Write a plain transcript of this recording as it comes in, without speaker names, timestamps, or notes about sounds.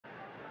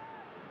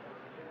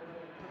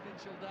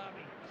provincial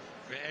derby.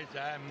 It is.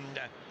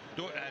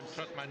 Don't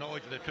trust my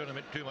knowledge of the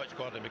tournament too much,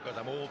 Gordon, because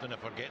I'm old and I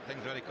forget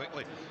things very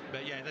quickly.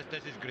 But yeah,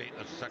 this is great.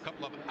 There's a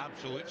couple of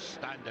absolute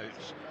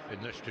standouts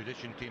in this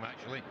tradition team,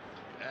 actually.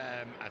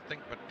 I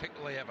think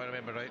particularly, if I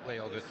remember rightly,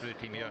 I'll go through the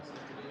team here.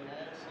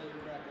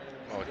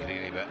 Oh,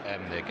 great, but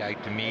the guy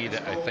to me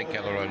that I think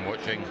everyone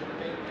watching.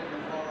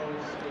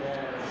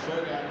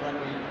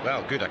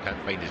 Well, good, I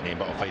can't find his name,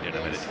 but I'll find it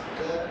in a minute.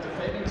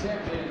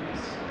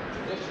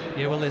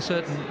 Yeah, well, they're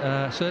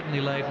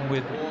certainly laden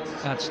with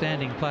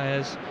outstanding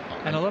players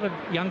and a lot of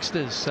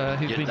youngsters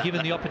who've been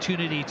given the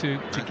opportunity to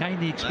gain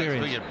the experience.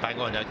 That's where you're bang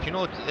on. Now, do you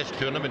know this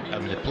tournament,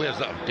 the players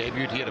that have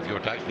debuted here, if you were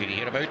to actually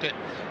hear about it,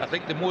 I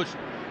think the most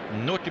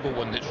notable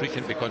one that's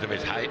recent because of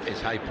his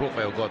high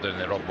profile, Gordon, in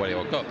the Rugby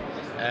World Cup,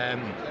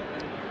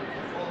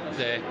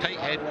 the tight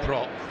head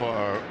prop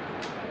for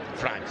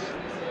France.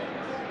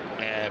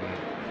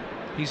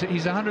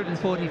 He's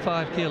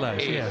 145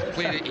 kilos.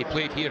 He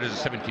played here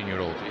as a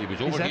 17-year-old. He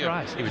was over here.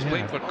 Right? He was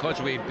playing for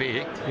Causeway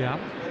Bay. Yeah.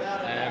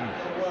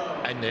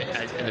 In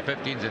the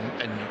 15s,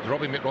 and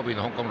Robbie McRobbie and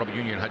the Hong Kong Rugby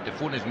Union had to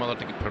phone his mother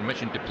to get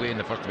permission to play in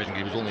the first division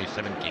because he was only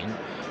 17,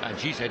 and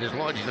she said as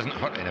long as he doesn't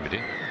hurt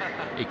anybody.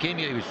 He came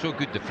here, he was so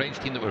good, the French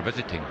team that were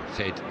visiting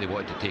said they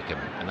wanted to take him,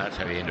 and that's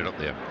how he ended up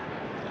there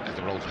as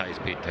the world's highest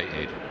paid tight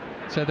head.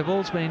 So the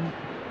ball's been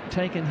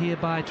taken here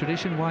by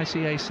Tradition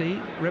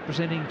YCAC,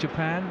 representing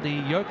Japan,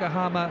 the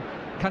Yokohama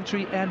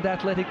Country and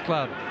Athletic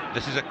Club.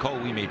 This is a call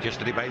we made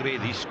yesterday, by the way.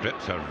 These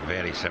strips are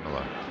very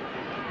similar.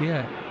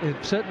 Yeah,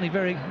 it's certainly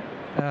very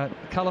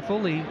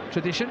colourful, the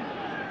Tradition.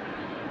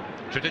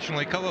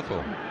 Traditionally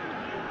colourful.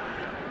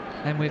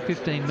 And we're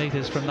 15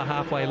 metres from the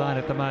halfway line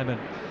at the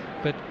moment.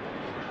 But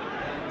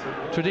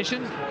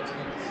Tradition,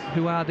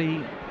 who are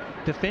the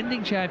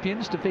defending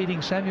champions,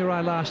 defeating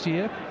Samurai last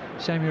year.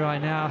 Samurai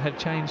now have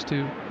changed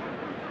to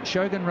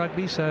Shogun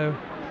Rugby, so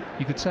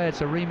you could say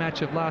it's a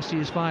rematch of last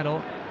year's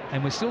final,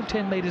 and we're still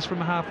 10 metres from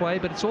halfway,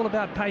 but it's all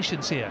about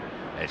patience here.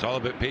 It's all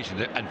about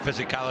patience and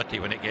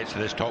physicality when it gets to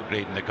this top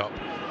grade in the Cup.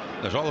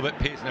 There's all about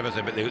pace and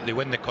everything, but they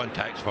win the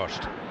contacts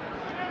first.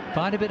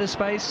 Find a bit of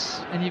space,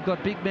 and you've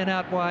got big men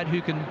out wide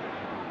who can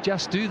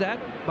just do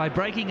that by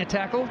breaking a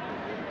tackle.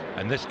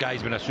 And this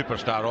guy's been a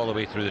superstar all the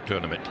way through the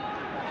tournament.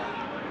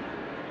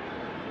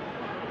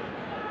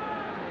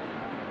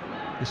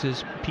 This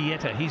is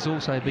Pieta. He's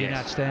also been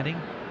outstanding.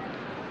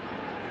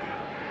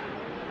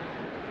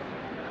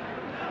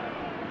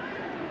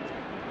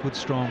 Good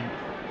strong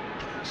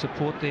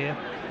support there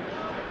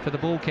for the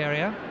ball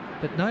carrier,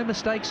 but no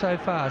mistakes so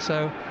far.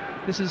 So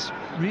this is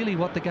really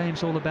what the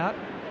game's all about.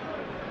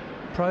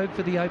 Probe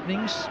for the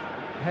openings,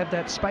 have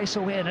that space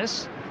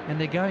awareness, and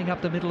they're going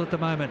up the middle at the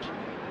moment.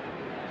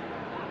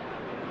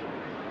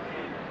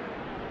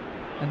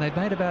 And they've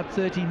made about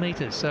 30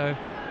 metres, so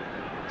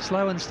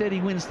slow and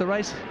steady wins the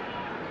race.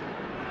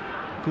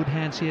 Good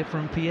hands here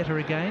from Pieta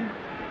again.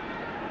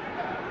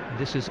 And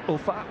this is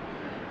Ofa.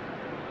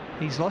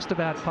 He's lost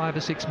about 5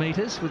 or 6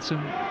 metres with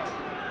some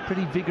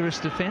pretty vigorous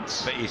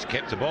defence. But he's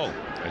kept the ball.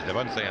 That's the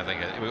one thing I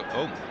think.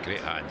 Oh,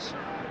 great hands.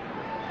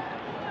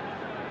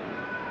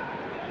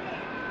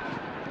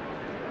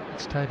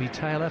 It's Toby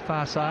Taylor,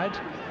 far side.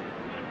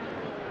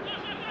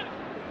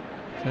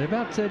 So they're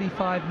about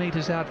 35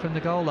 metres out from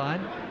the goal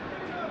line,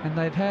 and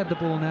they've had the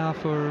ball now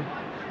for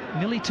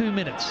nearly 2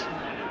 minutes.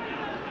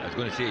 I was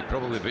going to say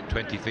probably about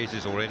 20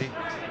 faces already.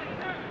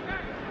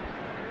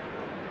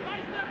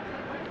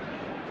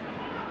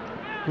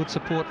 Good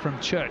support from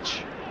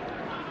Church.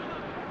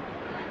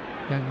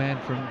 Young man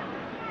from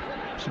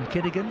St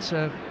Kittigans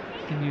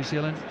in New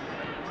Zealand.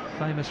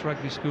 Famous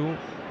rugby school.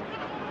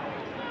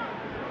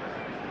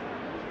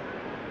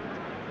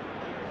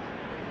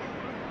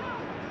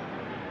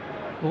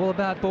 All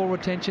about ball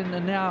retention,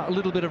 and now a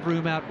little bit of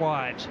room out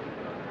wide.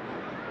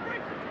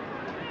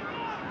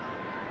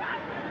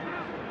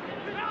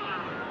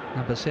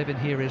 Number 7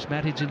 here is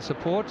Matic in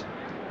support,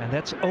 and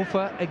that's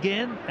Ofa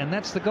again, and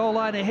that's the goal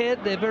line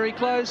ahead. They're very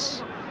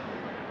close.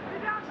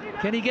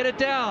 Can he get it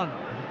down?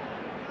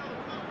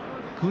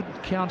 Good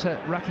counter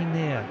rucking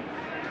there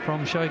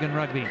from Shogun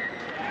Rugby,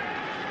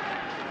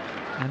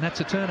 and that's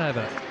a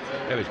turnover.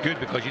 It was good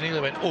because you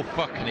nearly went, oh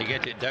fuck, can he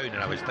get it down?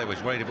 And I was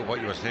worried about what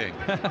you were saying.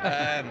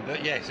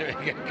 But yes,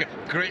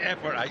 great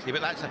effort actually.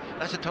 But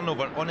that's a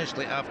turnover,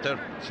 honestly, after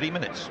 3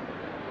 minutes.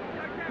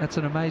 That's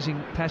an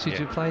amazing passage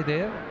of play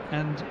there,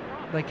 and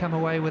they come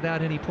away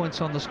without any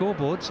points on the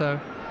scoreboard, so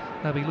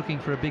they'll be looking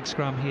for a big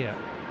scrum here.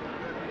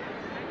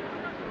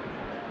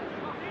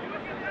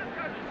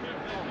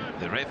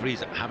 The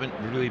referees haven't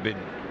really been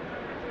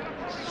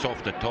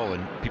soft at all,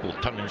 and people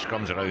turning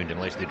scrums around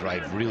unless they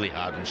drive really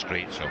hard and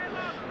straight. So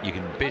you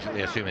can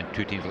basically assume in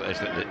two teams like this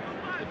that the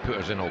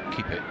putters in will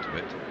keep it,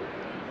 but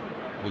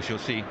we shall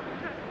see.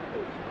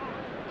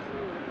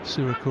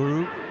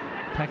 Surakuru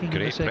packing in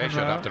the second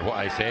pressure row. After what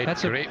I said.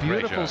 That's great a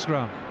beautiful pressure.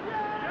 scrum.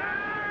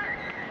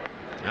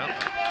 Yeah.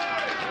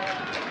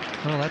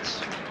 Well,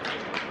 that's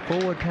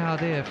forward power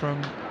there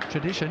from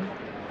Tradition.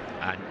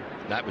 And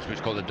that was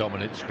what's called the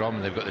dominant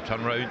scrum. They've got the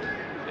turnaround.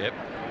 Yep.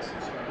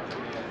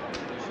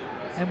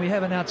 And we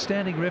have an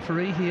outstanding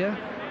referee here,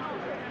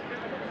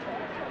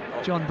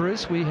 John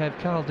Bruce. We have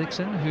Carl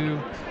Dixon, who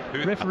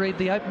refereed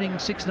the opening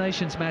Six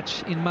Nations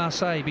match in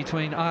Marseille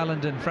between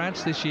Ireland and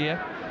France this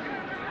year.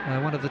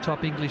 One of the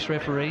top English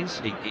referees.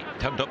 He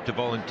turned up to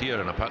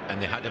volunteer,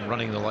 and they had him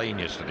running the line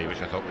yesterday,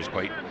 which I thought was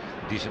quite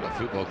decent at a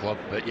football club.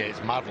 But yeah,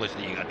 it's marvellous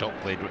that you get a top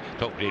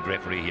grade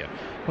referee here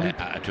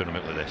at a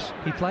tournament like this.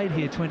 He played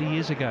here 20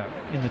 years ago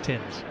in the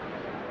Tens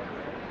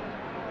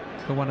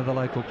for one of the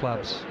local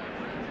clubs.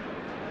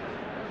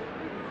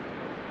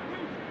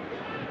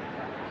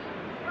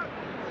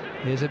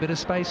 There's a bit of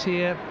space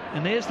here,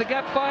 and there's the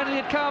gap. Finally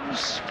it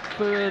comes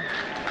for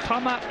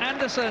Thomas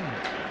Anderson,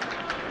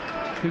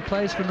 who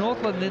plays for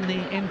Northland in the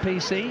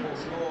NPC,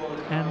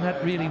 and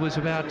that really was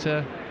about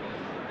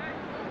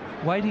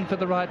waiting for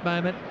the right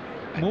moment.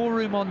 More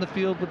room on the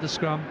field with the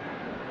scrum.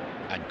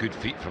 And good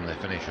feet from the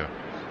finisher.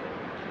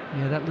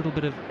 Yeah, that little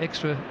bit of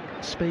extra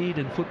speed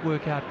and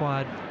footwork out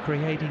wide,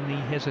 creating the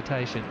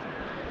hesitation.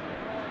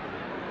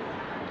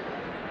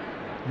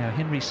 Now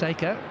Henry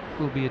Saker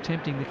will be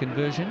attempting the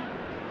conversion.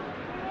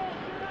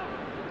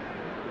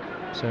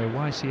 So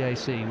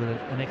YCAC with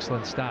an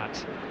excellent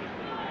start.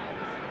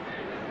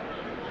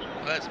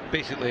 That's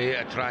basically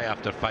a try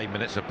after 5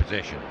 minutes of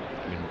possession.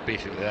 I mean,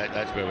 basically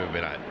that's where we've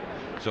been at.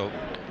 So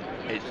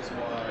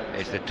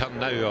it's the turn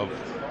now of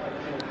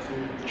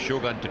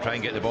Shogun to try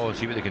and get the ball and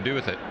see what they can do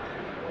with it.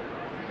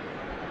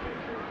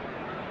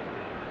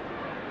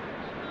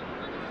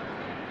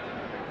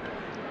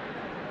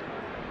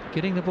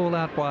 Getting the ball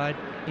out wide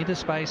into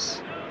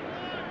space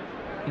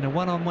in a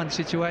one-on-one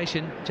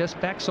situation,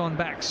 just backs on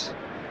backs.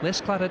 Less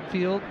cluttered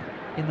field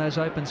in those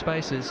open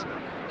spaces,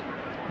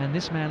 and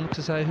this man looks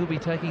as though he'll be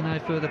taking no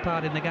further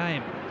part in the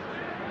game.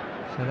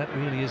 So that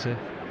really is a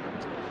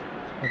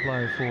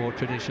blow for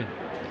tradition.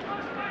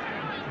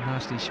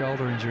 Nasty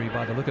shoulder injury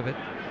by the look of it.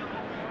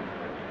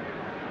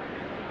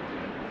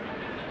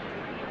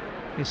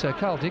 Yeah, so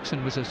Carl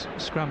Dixon was a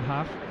scrum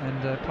half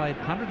and played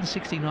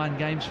 169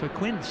 games for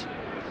Quins.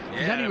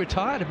 He's only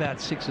retired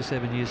about 6 or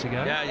 7 years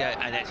ago. Yeah,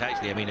 and it's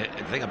actually, I mean, the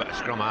thing about a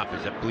scrum half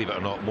is that, believe it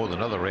or not, more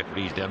than other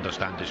referees, they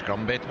understand the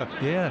scrum better.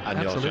 Yeah, and absolutely.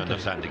 they also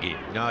understand the game.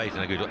 No, he's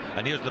in a good.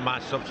 And here's the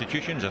mass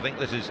substitutions. I think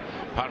this is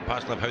part and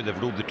parcel of how they've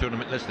ruled the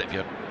tournament list. That if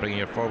you're bringing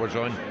your forwards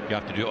on, you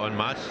have to do it en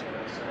masse.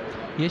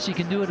 Yes, you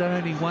can do it at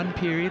only one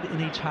period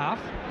in each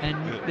half, and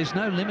there's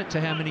no limit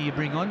to how many you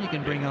bring on. You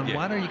can bring on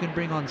one, or you can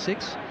bring on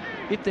 6.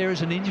 If there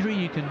is an injury,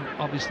 you can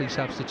obviously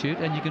substitute,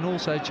 and you can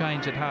also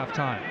change at half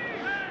time.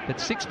 But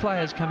 6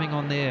 players coming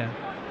on there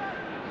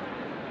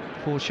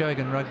for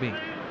Shogun Rugby.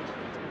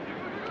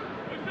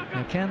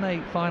 Now, can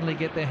they finally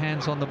get their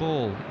hands on the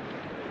ball?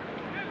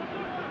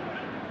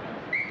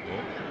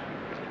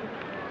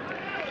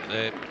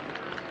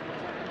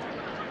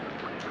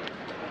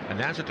 And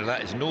the answer to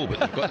that is no, but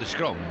they've got the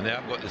scrum. They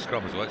have got the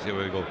scrum, so let's see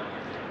where we go.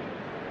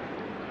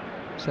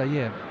 So,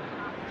 yeah,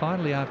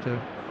 finally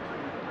after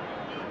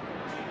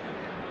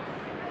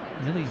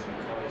nearly,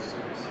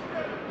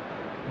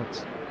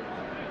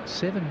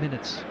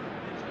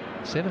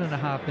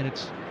 7.5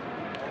 minutes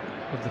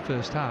of the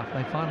first half,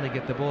 they finally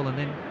get the ball, and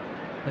then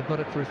they've got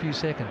it for a few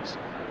seconds.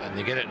 And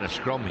they get it in a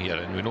scrum here,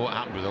 and we know what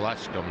happened with the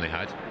last scrum they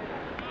had.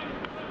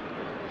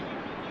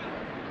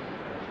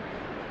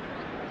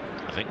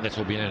 I think this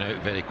will be in and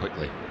out very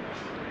quickly.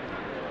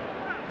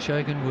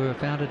 Shogun were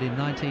founded in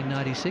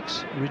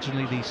 1996,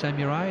 originally the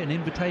Samurai, an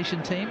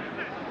invitation team,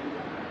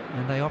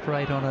 and they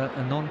operate on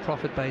a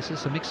non-profit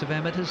basis, a mix of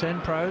amateurs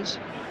and pros.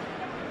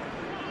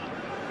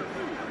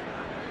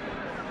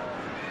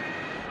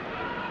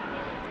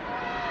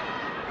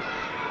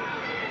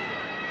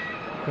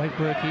 Great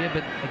work here,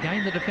 but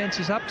again the defence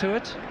is up to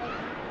it.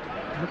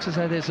 It looks as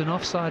though there's an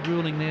offside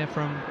ruling there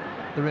from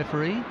the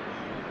referee.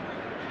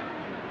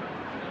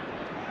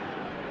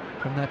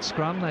 From that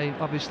scrum, they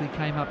obviously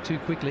came up too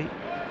quickly.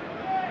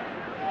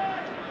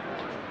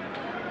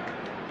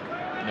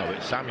 No,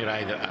 it's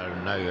Samurai that are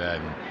now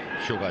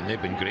Shogun.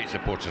 They've been great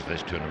supporters of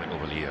this tournament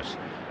over the years.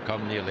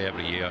 Come nearly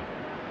every year.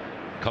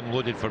 Come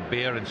loaded for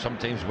bear, and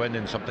sometimes win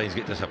and sometimes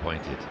get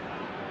disappointed.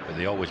 But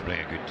they always bring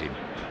a good team.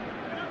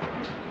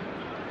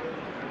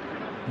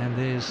 And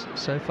there's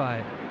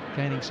Sophie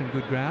gaining some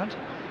good ground.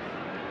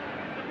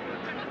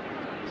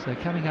 So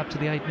coming up to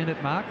the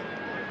 8-minute mark,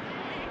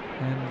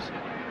 and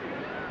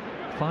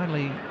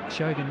finally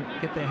Shogun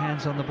get their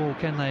hands on the ball.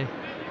 Can they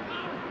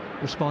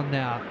respond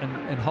now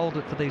and hold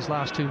it for these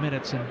last 2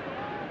 minutes and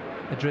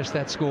address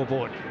that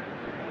scoreboard?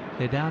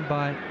 They're down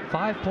by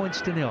 5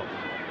 points to 0.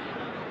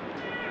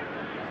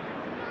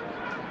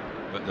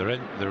 But they're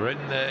in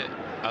the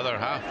other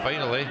half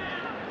finally.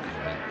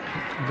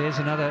 There's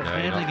another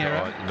handling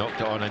error.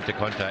 Knocked it on into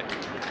contact.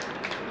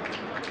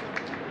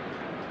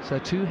 So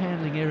 2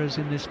 handling errors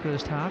in this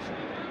first half.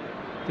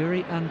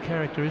 Very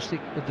uncharacteristic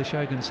of the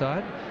Shogun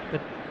side,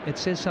 but it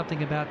says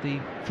something about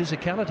the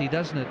physicality,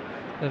 doesn't it,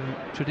 of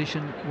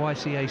tradition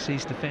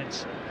YCAC's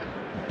defence.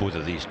 Both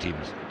of these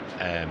teams,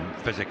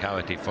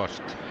 physicality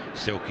first,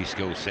 silky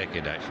skills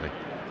second, actually.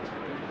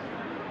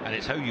 And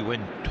it's how you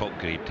win top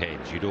grade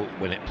 10s. You don't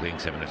win it playing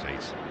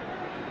 7-a-sides.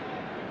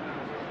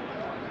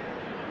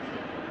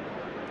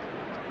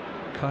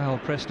 Kyle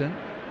Preston.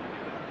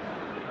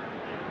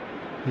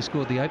 He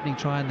scored the opening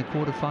try in the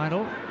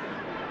quarter-final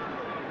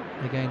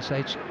against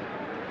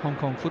Hong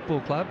Kong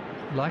Football Club.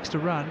 He likes to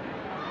run.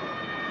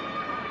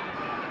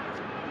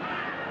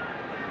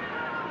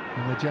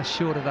 And we're just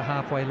short of the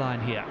halfway line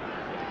here.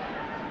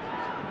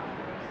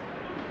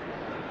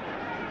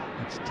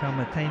 It's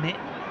Taumatene.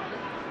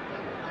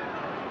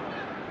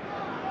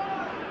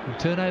 The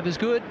turnover's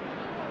good.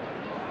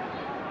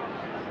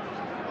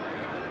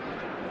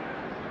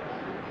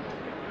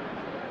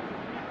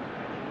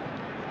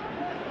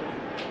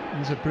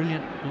 There's a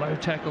brilliant low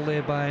tackle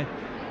there by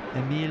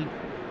Emile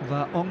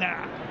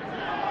Vaonga.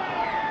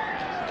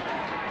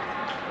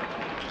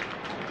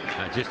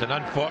 Just an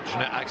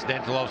unfortunate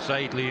accidental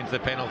offside leading to the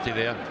penalty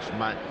there.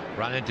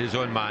 Ran into his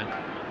own man.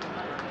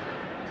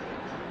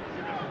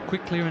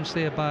 Quick clearance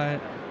there by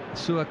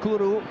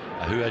Suakuru,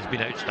 who has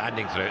been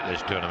outstanding throughout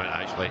this tournament,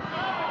 actually.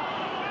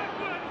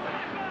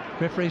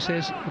 Referee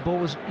says the ball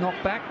was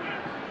knocked back.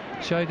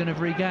 Shogun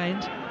have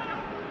regained.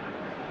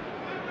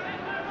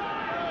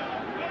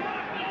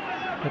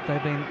 But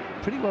they've been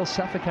pretty well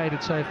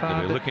suffocated so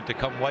far. They're looking to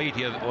come wide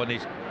here when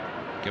he's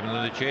giving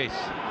them the chase.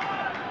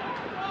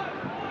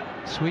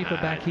 Sweeper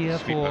back here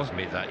Sweeper's for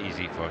made that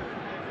easy for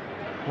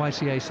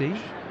YCAC.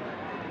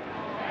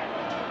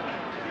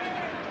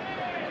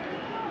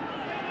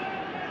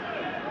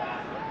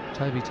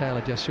 Toby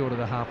Taylor just short of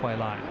the halfway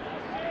line.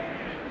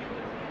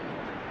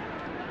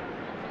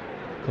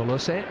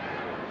 Colosse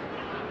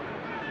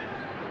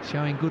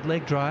showing good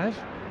leg drive.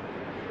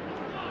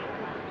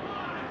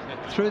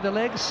 Through the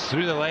legs.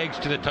 Through the legs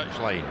to the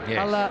touchline.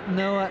 Yes. A la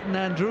Noah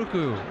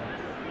Nandruku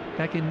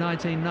back in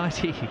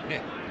 1990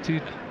 to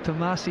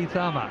Tomasi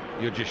Thama.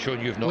 You're just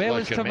showing you've not where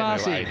lost was your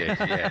Tomasi? memory.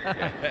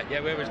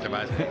 Yeah, where was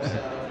Tomasi?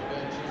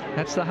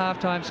 That's the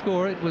halftime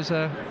score. It was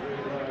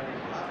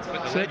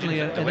certainly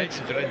the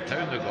legends are in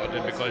town, though,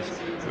 Gordon, because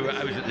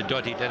I was at the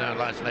Dotty dinner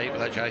last night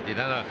with a charity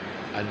dinner,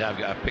 and I've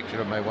got a picture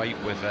of my wife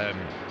with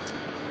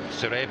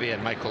Serevi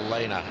and Michael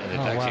Lina in the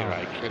taxi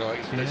ride. You know,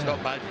 it's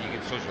not bad that you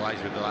can socialise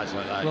with the lads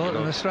like that. Well, you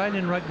know? An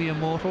Australian rugby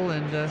immortal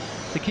and the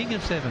king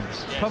of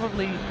sevens,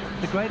 probably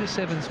the greatest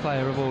sevens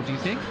player of all. Do you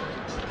think?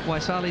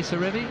 Waisali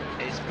Serevi?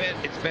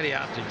 It's very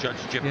hard to judge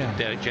different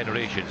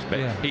generations, but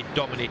he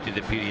dominated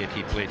the period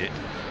he played it.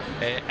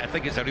 I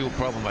think it's a real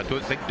problem. I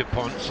don't think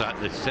DuPont's at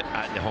the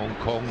Hong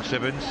Kong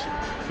sevens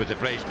with the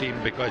British team,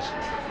 because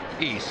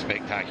he's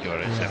spectacular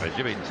at sevens.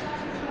 I mean,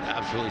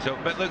 absolutely so.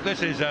 But look,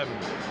 this is I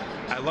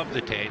love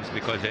the tens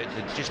because it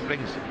just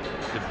brings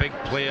the big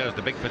players,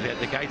 the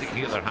guys that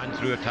can get their hand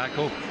through a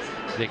tackle.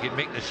 They can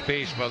make the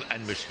space for,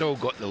 and we've still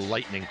got the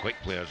lightning quick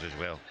players as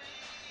well.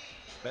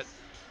 But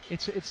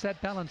it's that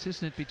balance,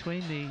 isn't it,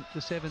 between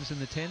the sevens and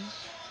the tens?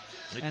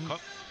 And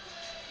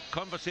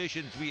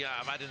conversations we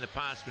have had in the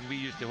past when we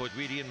used to host,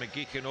 Ian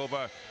McGee came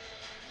over,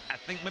 I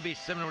think maybe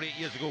 7 or 8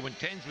 years ago, when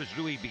tens was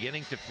really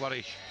beginning to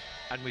flourish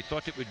and we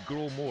thought it would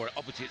grow more.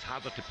 Obviously it's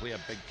harder to play a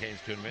big tens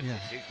tournament,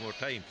 it takes more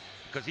time,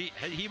 because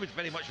he was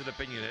very much of the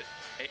opinion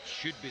that it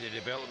should be the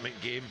development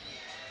game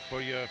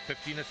for your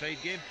 15-a-side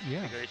game,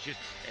 because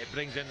it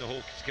brings in the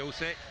whole skill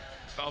set.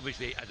 But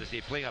obviously, as I say,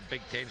 playing a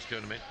big tens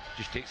tournament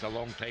just takes a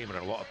long time and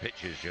a lot of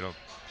pitches, you know.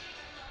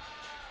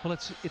 Well,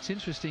 it's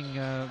interesting.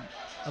 A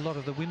lot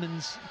of the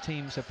women's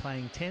teams are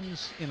playing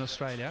tens in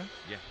Australia.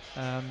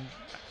 And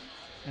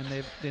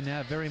they're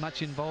now very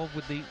much involved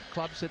with the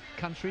clubs at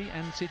country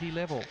and city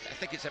level. I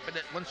think it's a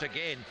bit, once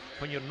again,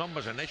 when your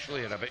numbers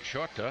initially are a bit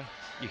shorter,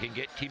 you can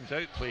get teams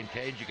out playing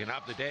tens, you can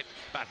have the depth.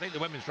 But I think the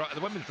women's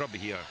rugby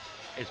here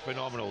is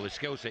phenomenal. The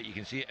skill set, you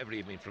can see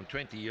it from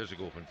 20 years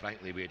ago, when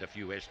frankly we had a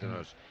few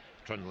Westerners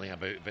trundling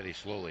about very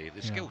slowly.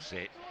 The skill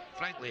set,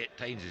 frankly, at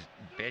times is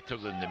better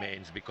than the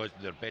men's, because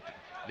they're better.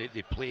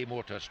 They play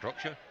more to a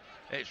structure.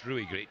 It's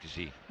really great to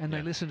see. And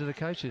they listen to the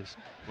coaches.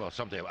 Well,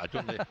 someday I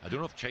don't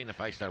know if China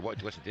Five-Star wanted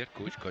to listen to their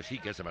coach, because he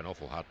gives them an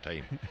awful hard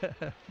time.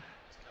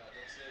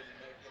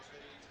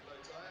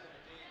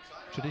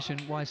 Tradition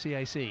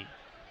YCAC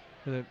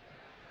with a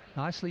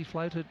nicely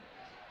floated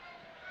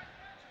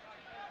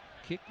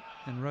kick,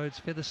 and Rhodes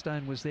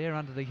Featherstone was there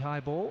under the high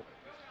ball.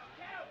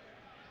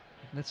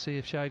 Let's see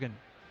if Shogun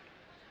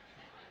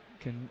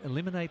can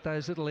eliminate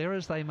those little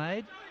errors they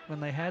made when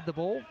they had the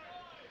ball,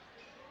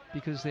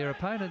 because their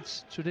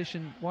opponents,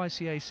 Tradition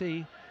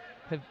YCAC,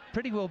 have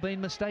pretty well been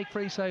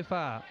mistake-free so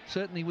far,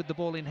 certainly with the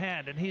ball in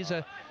hand. And here's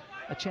a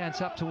chance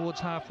up towards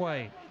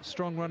halfway.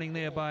 Strong running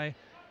there by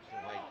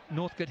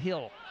Northcote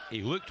Hill.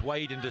 He looked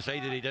wide and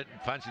decided he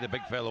didn't fancy the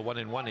big fella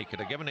 1-in-1. He could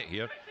have given it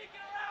here.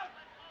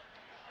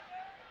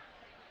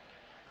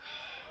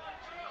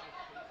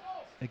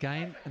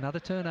 Again, another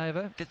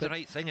turnover. Did the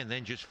right thing and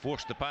then just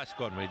forced the pass,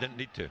 Gordon, when he didn't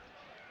need to.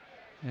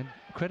 And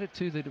credit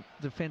to the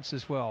defence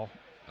as well,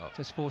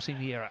 just forcing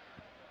the error.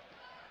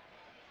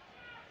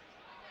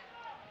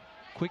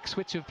 Quick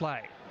switch of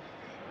play.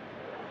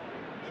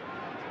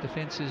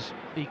 Defence is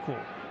equal.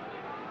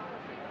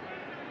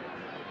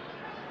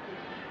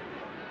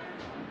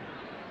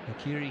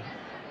 Akiri,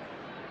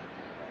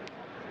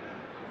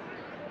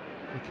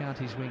 the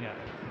county's winger,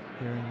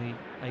 wearing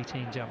the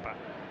 18 jumper.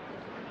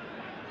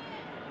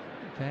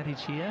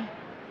 advantage here.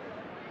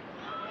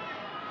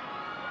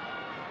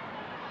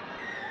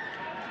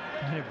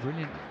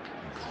 Brilliant.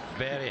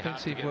 Very hard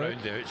to get work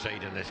around the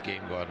outside in this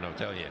game, Gordon, I'll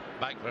tell you.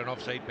 Back for an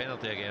offside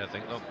penalty again, I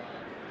think, though.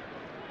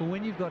 Well,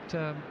 when you've got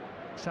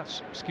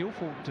such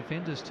skillful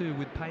defenders too,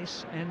 with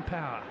pace and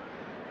power,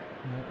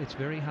 it's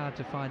very hard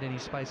to find any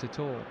space at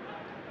all.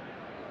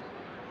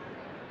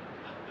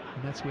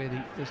 And that's where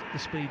the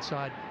speed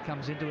side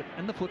comes into it,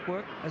 and the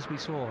footwork, as we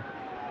saw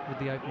with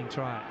the opening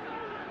try.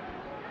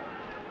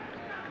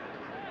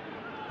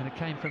 And it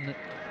came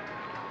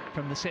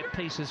from the set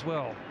piece as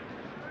well,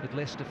 with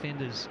less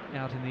defenders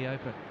out in the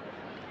open.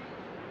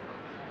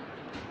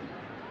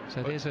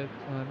 So there's a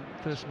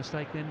first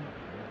mistake then.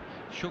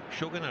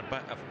 Shogun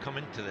have come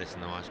into this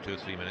in the last 2 or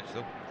 3 minutes,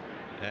 though.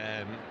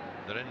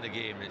 They're in the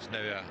game. It's now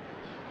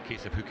a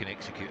case of who can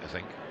execute, I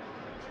think.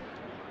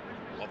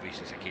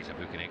 Obviously, it's a case of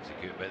who can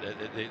execute, but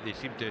they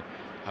seem to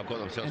have got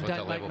themselves onto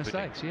a level footing.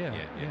 Don't make mistakes,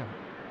 yeah.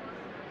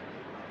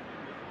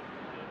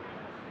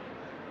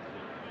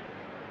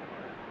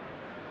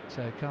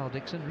 So Carl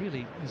Dixon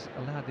really has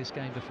allowed this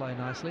game to flow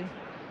nicely,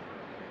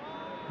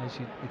 as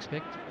you'd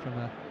expect from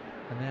a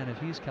man of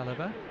his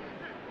calibre.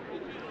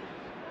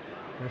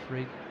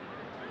 Referee.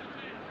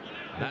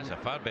 That's a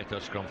far better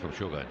scrum from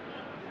Shogun.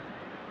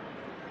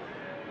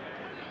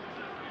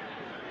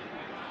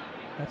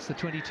 That's the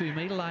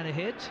 22-metre line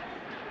ahead.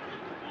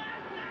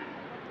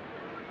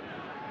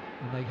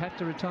 And they have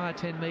to retire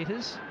 10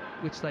 metres,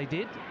 which they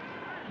did,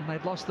 and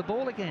they'd lost the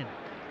ball again.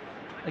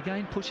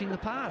 Again, pushing the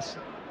pass. He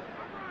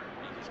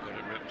just got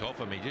it ripped off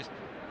him. It's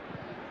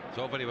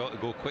all very well to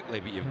go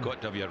quickly, but you've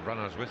got to have your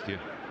runners with you.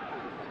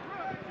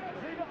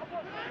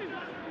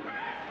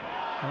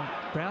 Well,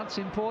 Brown's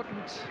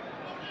important.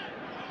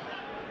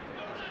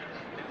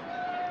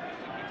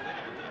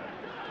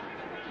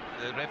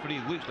 The referee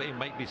looks like he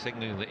might be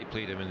signalling that he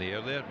played him in the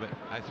air there, but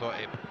I thought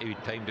he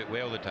timed it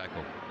well, the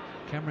tackle.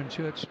 Cameron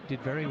Church did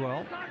very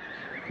well.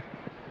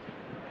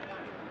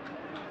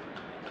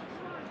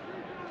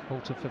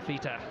 Ball to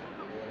Fafita.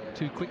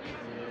 Too quick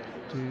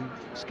to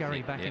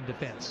scurry back in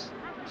defence.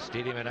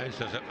 Stadium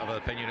announcers of the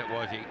opinion it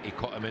was he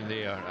caught him in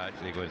the air,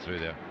 actually going through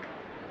there.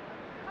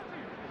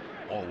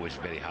 Always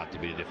very hard to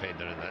be a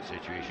defender in that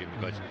situation,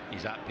 because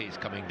he's at pace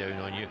coming down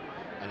on you,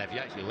 and if you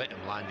actually let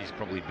him land, he's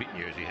probably beating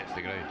you as he hits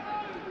the ground.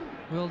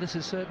 Well, this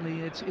is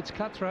certainly, it's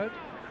cutthroat.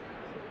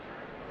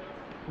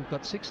 We've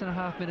got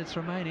 6.5 minutes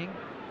remaining,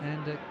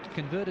 and a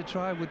converted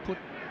try would put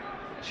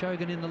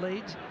Shogun in the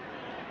lead.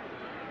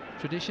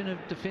 Tradition have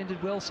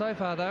defended well so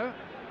far, though.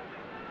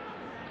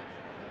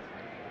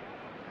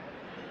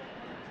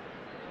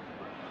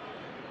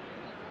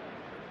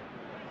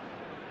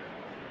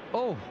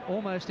 Oh,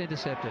 almost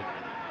intercepted.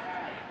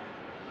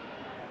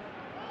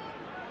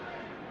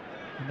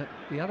 And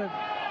the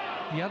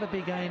other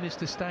big aim is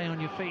to stay on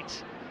your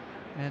feet.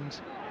 And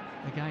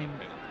again,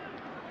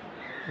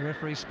 the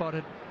referee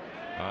spotted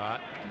a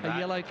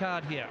yellow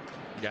card here.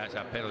 Yeah, it's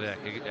a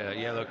penalty, a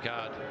yellow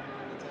card.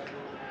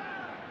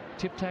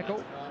 Tip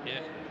tackle. Yeah,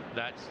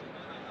 that's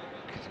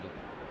critical.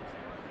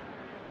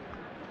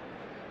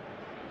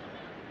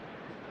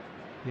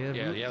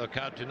 Yeah, yellow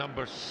card to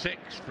number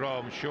 6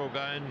 from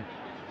Shogun,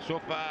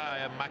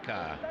 Sofa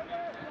Maka.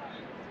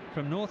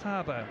 From North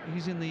Harbour,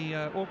 he's in the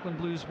Auckland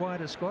Blues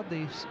wider squad,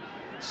 the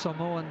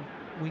Samoan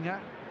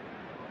winger.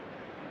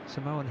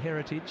 Samoan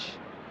heritage.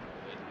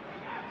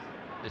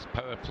 This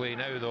power play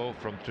now, though,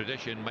 from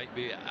Tradition might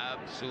be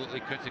absolutely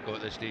critical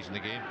at this stage in the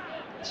game.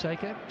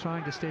 Seika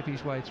trying to step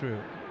his way through.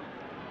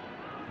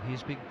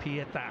 Here's big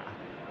Pieta.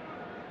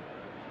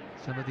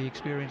 Some of the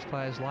experienced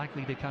players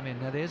likely to come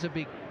in. Now there's a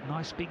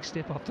nice big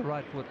step off the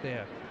right foot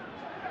there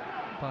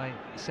by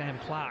Sam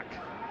Clark.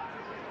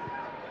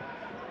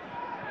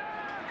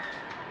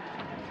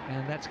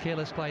 And that's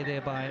careless play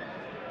there by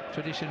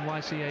Tradition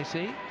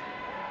YCAC.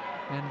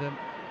 And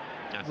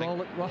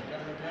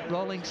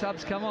rolling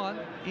subs come on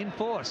in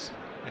force.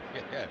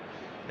 Yeah,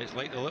 it's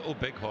like the little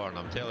bighorn,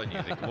 I'm telling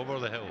you. They come over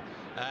the hill.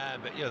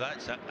 But yeah,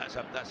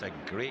 that's a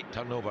great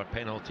turnover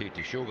penalty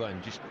to Shogun.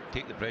 Just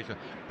take the pressure,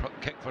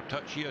 kick for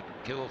touch here,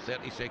 kill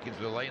 30 seconds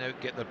with the line out,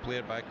 get their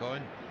player back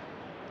on.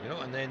 You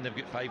know, and then they've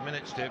got 5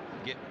 minutes to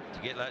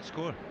get that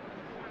score.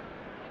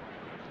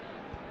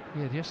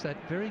 Yeah, just that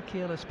very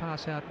careless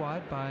pass out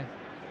wide by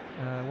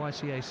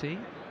YCAC.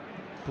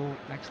 Ball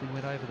actually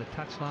went over the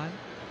touchline.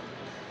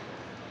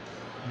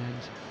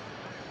 And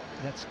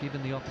that's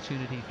given the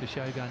opportunity for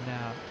Shogun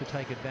now to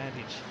take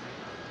advantage.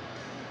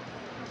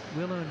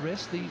 Well-earned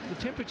rest. The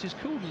temperature's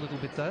cooled a little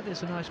bit, though.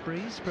 There's a nice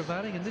breeze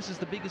prevailing, and this is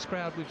the biggest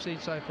crowd we've seen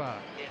so far.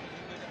 Yeah,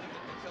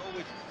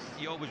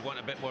 you always want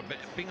a bit more. But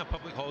being a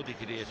public holiday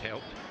today has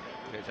helped.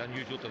 It's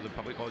unusual to have the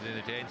public holiday in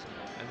the tents,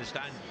 and the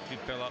stand should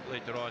fill up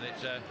later on.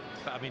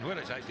 But I mean, where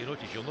it's actually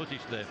noticed, you'll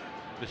notice the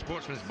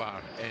sportsman's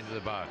bar end of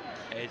the bar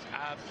is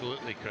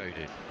absolutely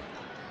crowded.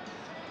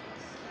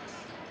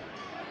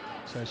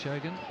 So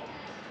Shogun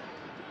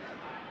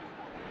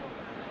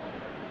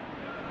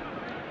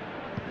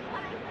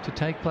to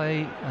take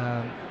play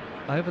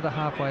over the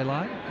halfway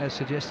line, as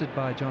suggested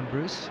by John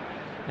Bruce,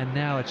 and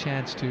now a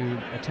chance to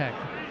attack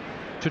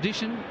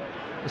Tradition,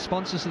 the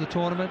sponsors of the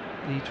tournament,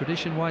 the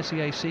Tradition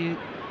YCAC,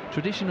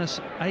 Tradition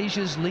is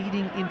Asia's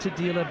leading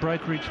interdealer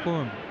brokerage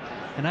firm.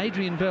 And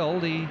Adrian Bell,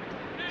 the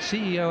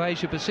CEO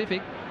Asia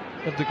Pacific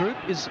of the group,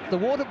 is the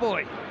water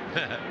boy.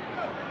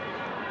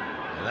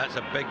 And that's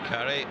a big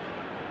carry.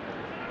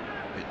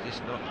 But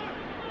just not.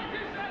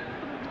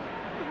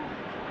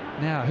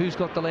 Now, who's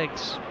got the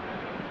legs?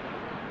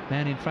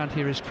 Man in front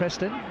here is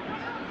Preston.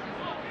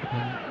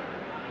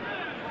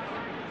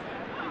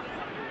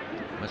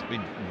 Must have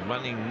been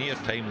running near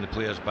time the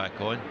players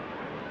back on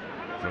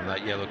from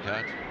that yellow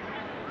card.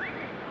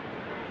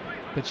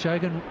 But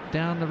Shogun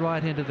down the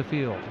right end of the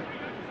field.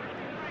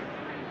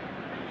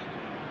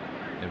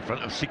 In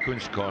front of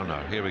sequence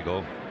corner. Here we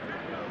go.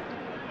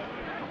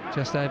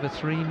 Just over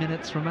 3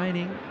 minutes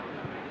remaining.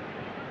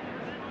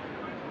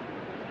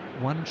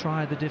 One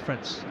try the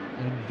difference.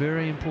 And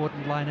very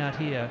important line out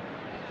here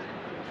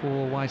for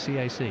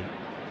YCAC.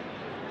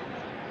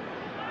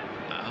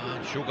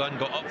 Shogun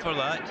got up for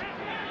that.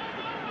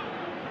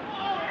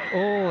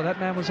 Oh, that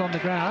man was on the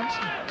ground.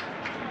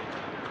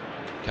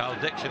 Carl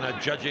Dixon are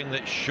judging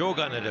that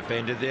Shogun had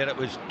defended there. It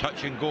was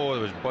touch and go.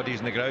 There was bodies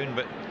in the ground,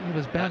 but it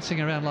was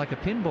bouncing around like a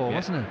pinball, yeah,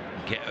 wasn't it?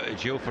 Get out of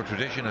jail for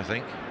Tradition, I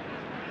think.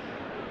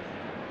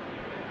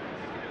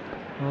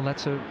 Well,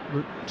 that's a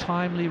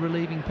timely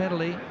relieving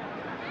penalty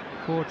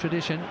for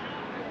Tradition.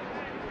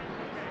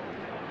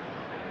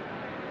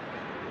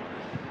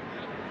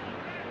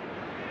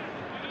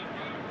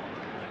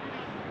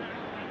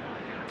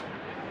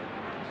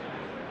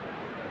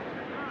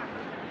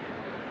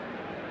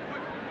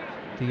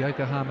 The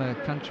Yokohama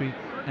Country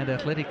and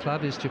Athletic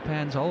Club is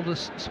Japan's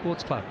oldest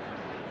sports club,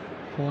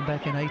 formed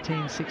back in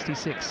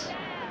 1866.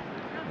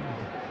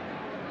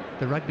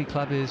 The rugby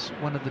club is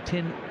one of the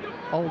 10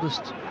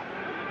 oldest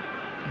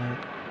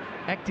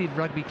active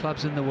rugby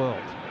clubs in the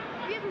world.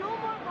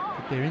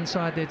 But they're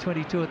inside their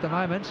 22 at the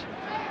moment,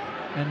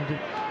 and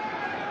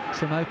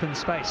some open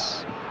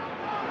space.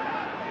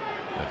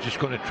 They're just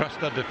going to trust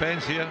their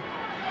defence here.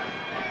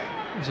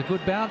 It was a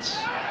good bounce.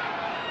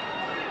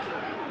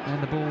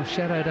 And the ball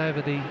shadowed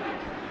over the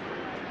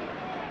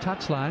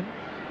touchline.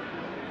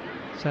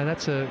 So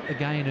that's a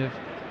gain of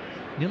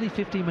nearly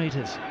 50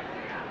 metres.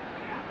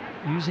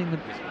 Using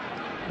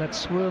that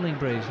swirling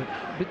breeze.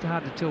 A bit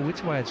hard to tell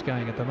which way it's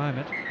going at the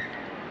moment.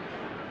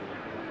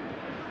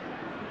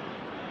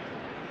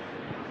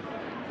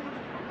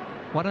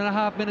 One and a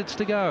half minutes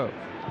to go.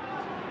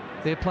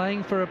 They're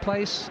playing for a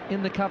place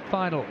in the cup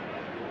final.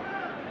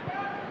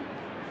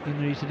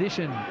 In the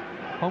Tradition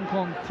Hong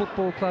Kong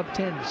Football Club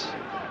 10s.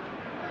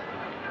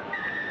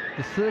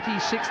 The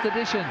 36th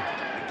edition.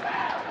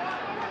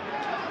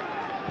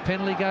 The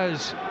penalty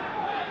goes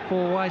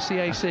for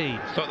YCAC.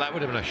 I thought that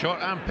would have been a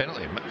short arm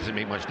penalty. It doesn't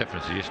make much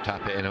difference, you just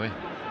tap it anyway.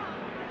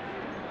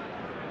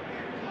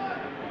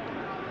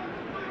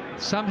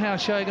 Somehow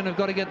Shogun have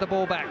got to get the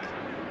ball back.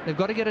 They've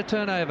got to get a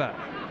turnover.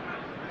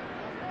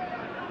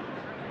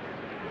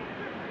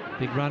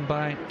 Big run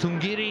by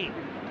Tungiri.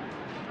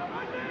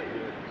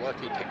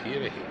 Lucky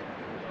Takiri.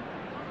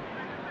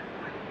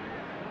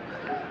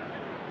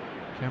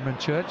 Cameron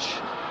Church,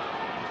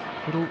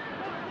 little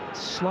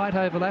slight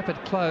overlap, it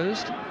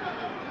closed.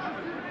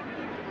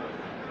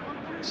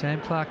 Sam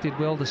Clark did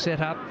well to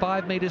set up,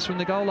 5 metres from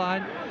the goal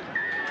line.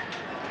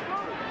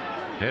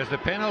 Here's the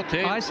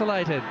penalty.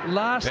 Isolated.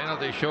 Last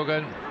penalty,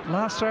 Shogun.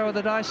 Last throw of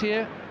the dice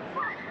here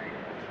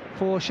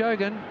for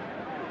Shogun.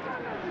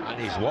 And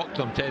he's walked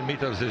them 10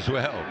 metres as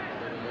well.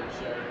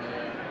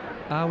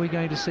 Are we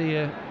going to see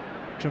a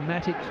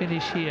dramatic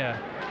finish here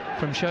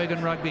from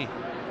Shogun Rugby?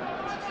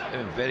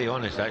 I'm very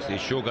honest, actually,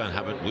 Shogun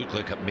haven't looked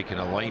like making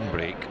a line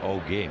break all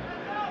game.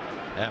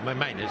 My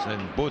mind is,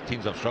 and both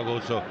teams have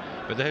struggled, so,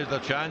 but there's their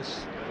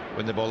chance.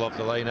 Win the ball off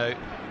the line out,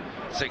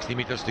 60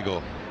 metres to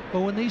go.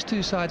 Well, when these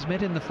two sides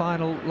met in the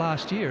final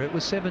last year, it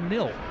was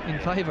 7-0 in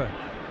favour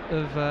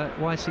of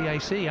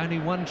YCAC, only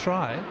one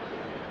try.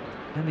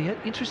 And the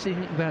interesting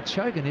thing about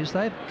Shogun is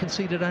they've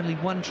conceded only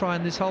one try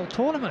in this whole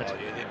tournament. Oh,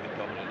 yeah, they've been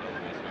dominant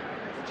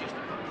always. Just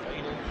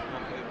finals,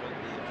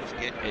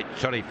 knockout rugby,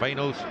 just get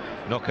finals,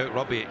 knockout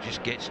rugby, it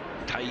just gets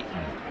tight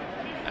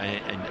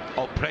and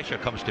all pressure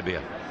comes to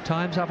bear.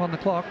 Time's up on the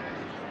clock.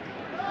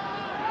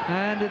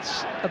 And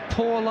it's a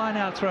poor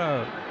line-out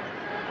throw.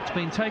 It's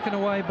been taken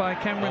away by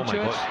Cameron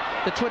Church,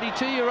 God. the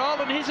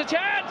 22-year-old, and here's a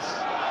chance!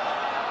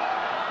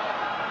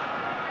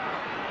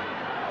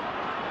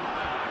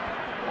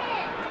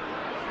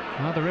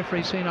 Well, the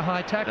referee's seen a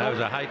high tackle. That was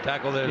a high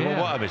tackle there. Yeah.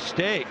 Well, what a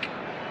mistake.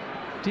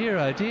 Dear,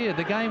 oh dear,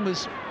 the game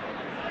was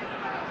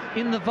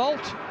in the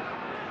vault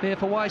there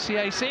for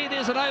YCAC.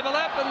 There's an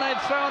overlap and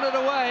they've thrown it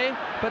away,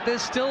 but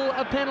there's still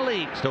a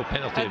penalty. Still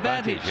penalty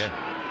advantage, yeah.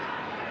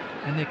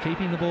 And they're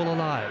keeping the ball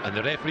alive. And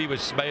the referee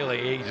was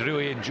smiling. He's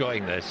really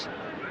enjoying this.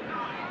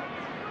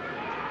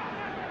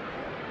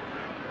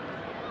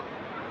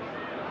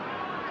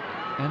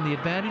 And the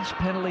advantage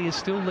penalty is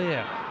still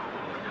there.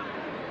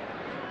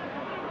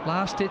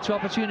 Last ditch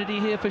opportunity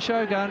here for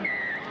Shogun.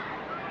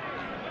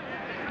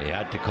 He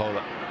had to call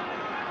it.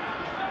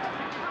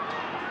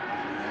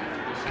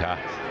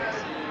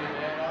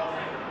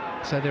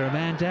 So they're a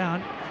man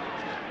down.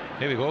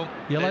 Here we go.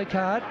 Yellow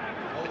card.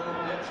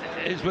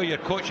 Is where your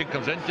coaching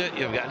comes into it.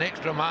 You've got an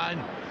extra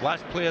man,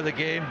 last play of the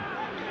game.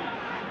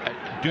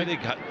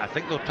 I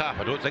think they'll tap.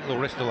 I don't think they'll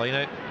risk the line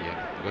out.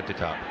 Yeah, they're going to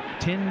tap.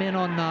 10 men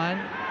on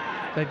 9.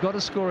 They've got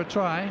to score a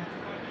try.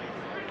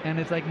 And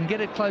if they can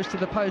get it close to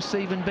the posts,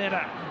 even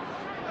better.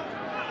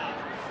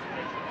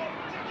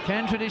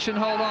 Can Tradition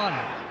hold on?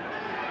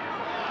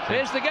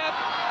 There's the gap.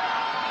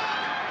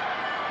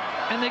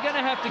 And they're going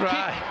to have to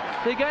kick.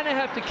 They're going to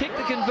have to kick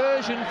the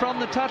conversion from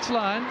the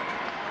touchline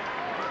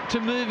to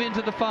move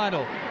into the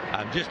final.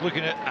 I'm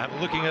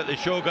looking at the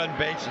Shogun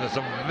bench, and there's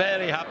some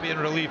very happy and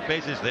relieved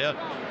faces there,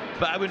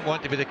 but I wouldn't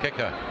want to be the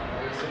kicker.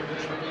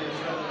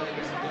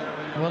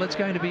 Well, it's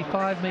going to be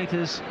 5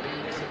 meters,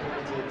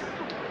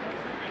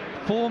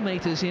 4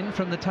 meters in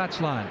from the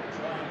touchline,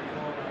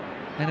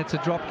 and it's a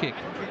drop kick.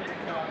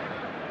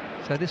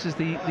 So this is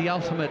the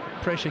ultimate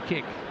pressure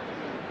kick.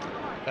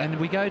 And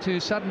we go to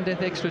sudden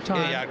death extra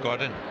time. Yeah,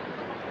 Gordon.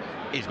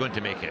 He's going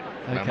to make it.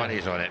 Okay. My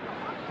money's on it.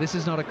 This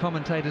is not a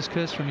commentator's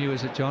curse from you,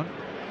 is it, John?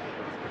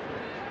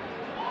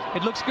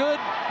 It looks good.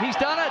 He's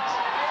done it.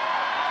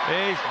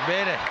 He's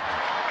made it.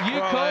 You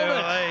called it.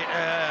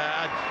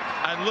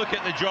 And look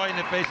at the joy in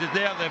the faces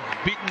there. They've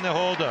beaten the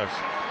holders.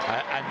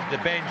 And the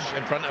bench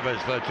in front of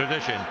us, the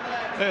Tradition,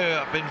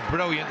 have been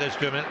brilliant this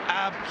tournament.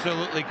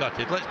 Absolutely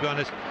gutted. Let's be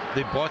honest,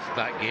 they bossed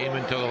that game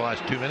until the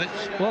last 2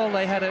 minutes. Well,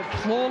 they had a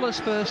flawless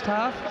first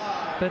half,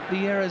 but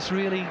the errors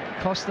really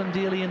cost them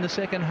dearly in the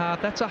second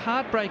half. That's a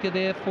heartbreaker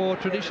there for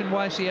Tradition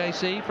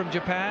YCAC from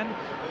Japan,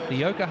 the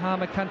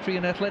Yokohama Country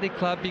and Athletic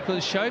Club,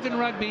 because Shogun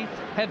Rugby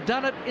have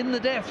done it in the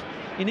death,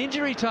 in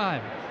injury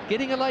time,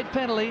 getting a late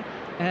penalty.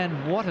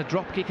 And what a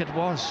drop kick it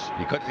was.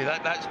 You could see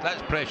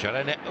that's pressure,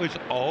 and it was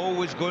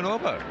always going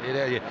over.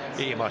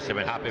 He must have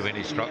been happy when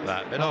he struck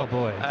that. But oh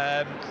boy.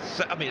 I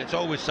mean, it's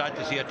always sad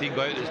to see a team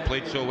go out that's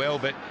played so well,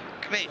 but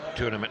great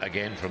tournament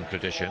again from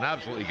Tradition.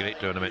 Absolutely great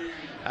tournament.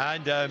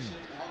 And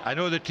I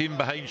know the team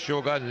behind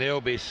Shogun, they'll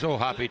be so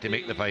happy to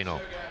make the final.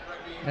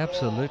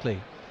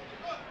 Absolutely.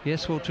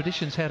 Yes, well,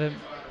 Tradition's had a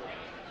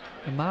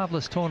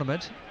marvellous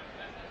tournament,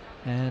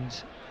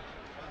 and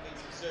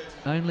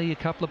only a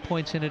couple of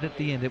points in it at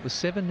the end. It was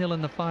 7-0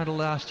 in the final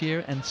last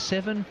year and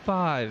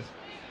 7-5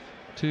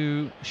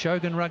 to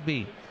Shogun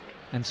Rugby,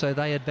 and so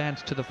they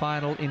advanced to the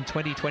final in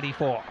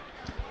 2024.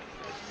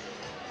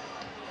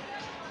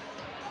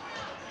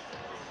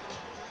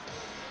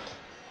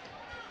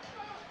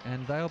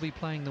 And they'll be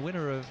playing the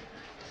winner of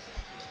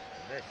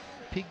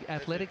Pig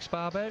Athletics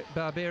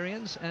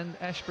Barbarians and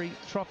Ashbury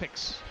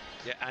Tropics.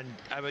 Yeah, and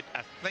I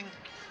think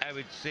I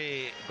would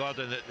say,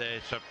 Gordon, that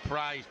the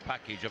surprise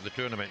package of the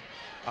tournament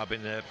have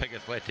been the Pig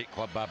Athletic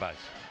Club Babas.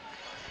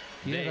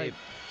 Yeah,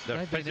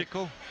 they're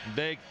physical,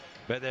 big,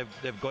 but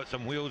they've got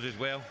some wheels as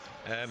well.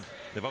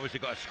 They've obviously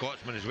got a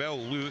Scotsman as well,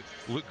 Luke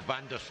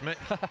van der Smit.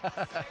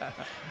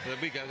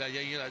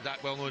 That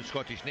well-known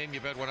Scottish name.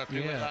 You've heard one or two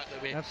of that.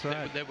 That's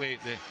right. That we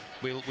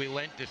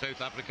lent to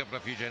South Africa for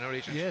a few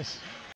generations. Yes.